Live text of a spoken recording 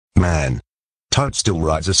Man. Toad still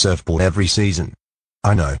rides a surfboard every season.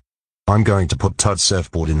 I know. I'm going to put Toad's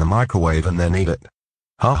surfboard in the microwave and then eat it.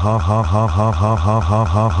 Ha ha ha ha ha ha ha ha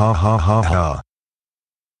ha ha ha ha ha.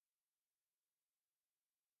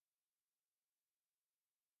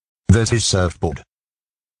 There's his surfboard.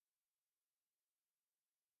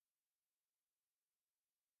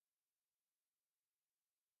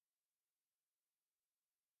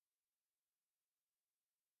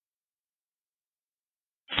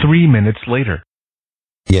 Three minutes later.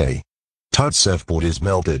 Yay. Toad's surfboard is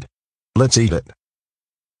melted. Let's eat it.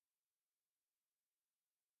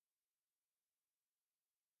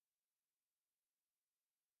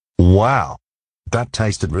 Wow. That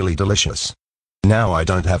tasted really delicious. Now I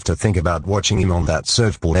don't have to think about watching him on that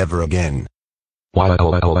surfboard ever again.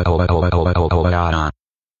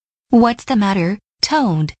 What's the matter,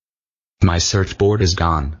 Toad? My surfboard is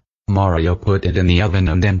gone. Mario put it in the oven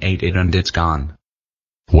and then ate it and it's gone.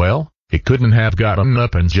 Well, it couldn't have gotten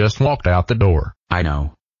up and just walked out the door. I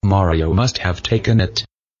know. Mario must have taken it.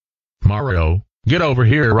 Mario, get over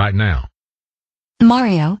here right now.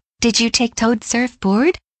 Mario, did you take Toad's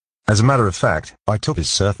surfboard? As a matter of fact, I took his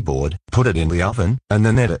surfboard, put it in the oven, and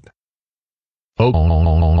then ate it. Oh,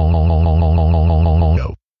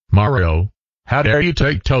 Mario, how dare you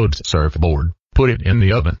take Toad's surfboard, put it in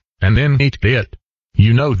the oven, and then eat it?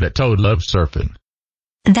 You know that Toad loves surfing.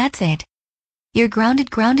 That's it. You're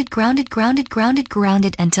grounded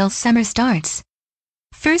until summer starts.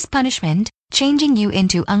 First punishment, changing you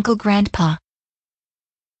into Uncle Grandpa.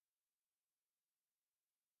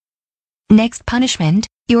 Next punishment,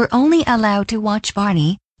 you're only allowed to watch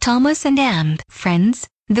Barney, Thomas and Friends,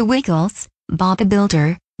 The Wiggles, Bob the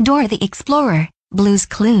Builder, Dora the Explorer, Blue's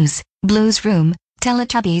Clues, Blue's Room,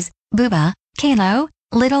 Teletubbies, Booba, Kalo,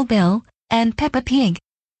 Little Bill, and Peppa Pig.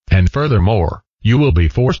 And furthermore, you will be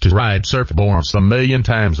forced to ride surfboards 1,000,000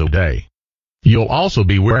 times a day. You'll also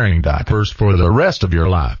be wearing diapers for the rest of your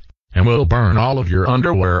life, and will burn all of your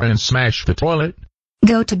underwear and smash the toilet.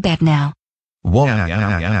 Go to bed now. Why?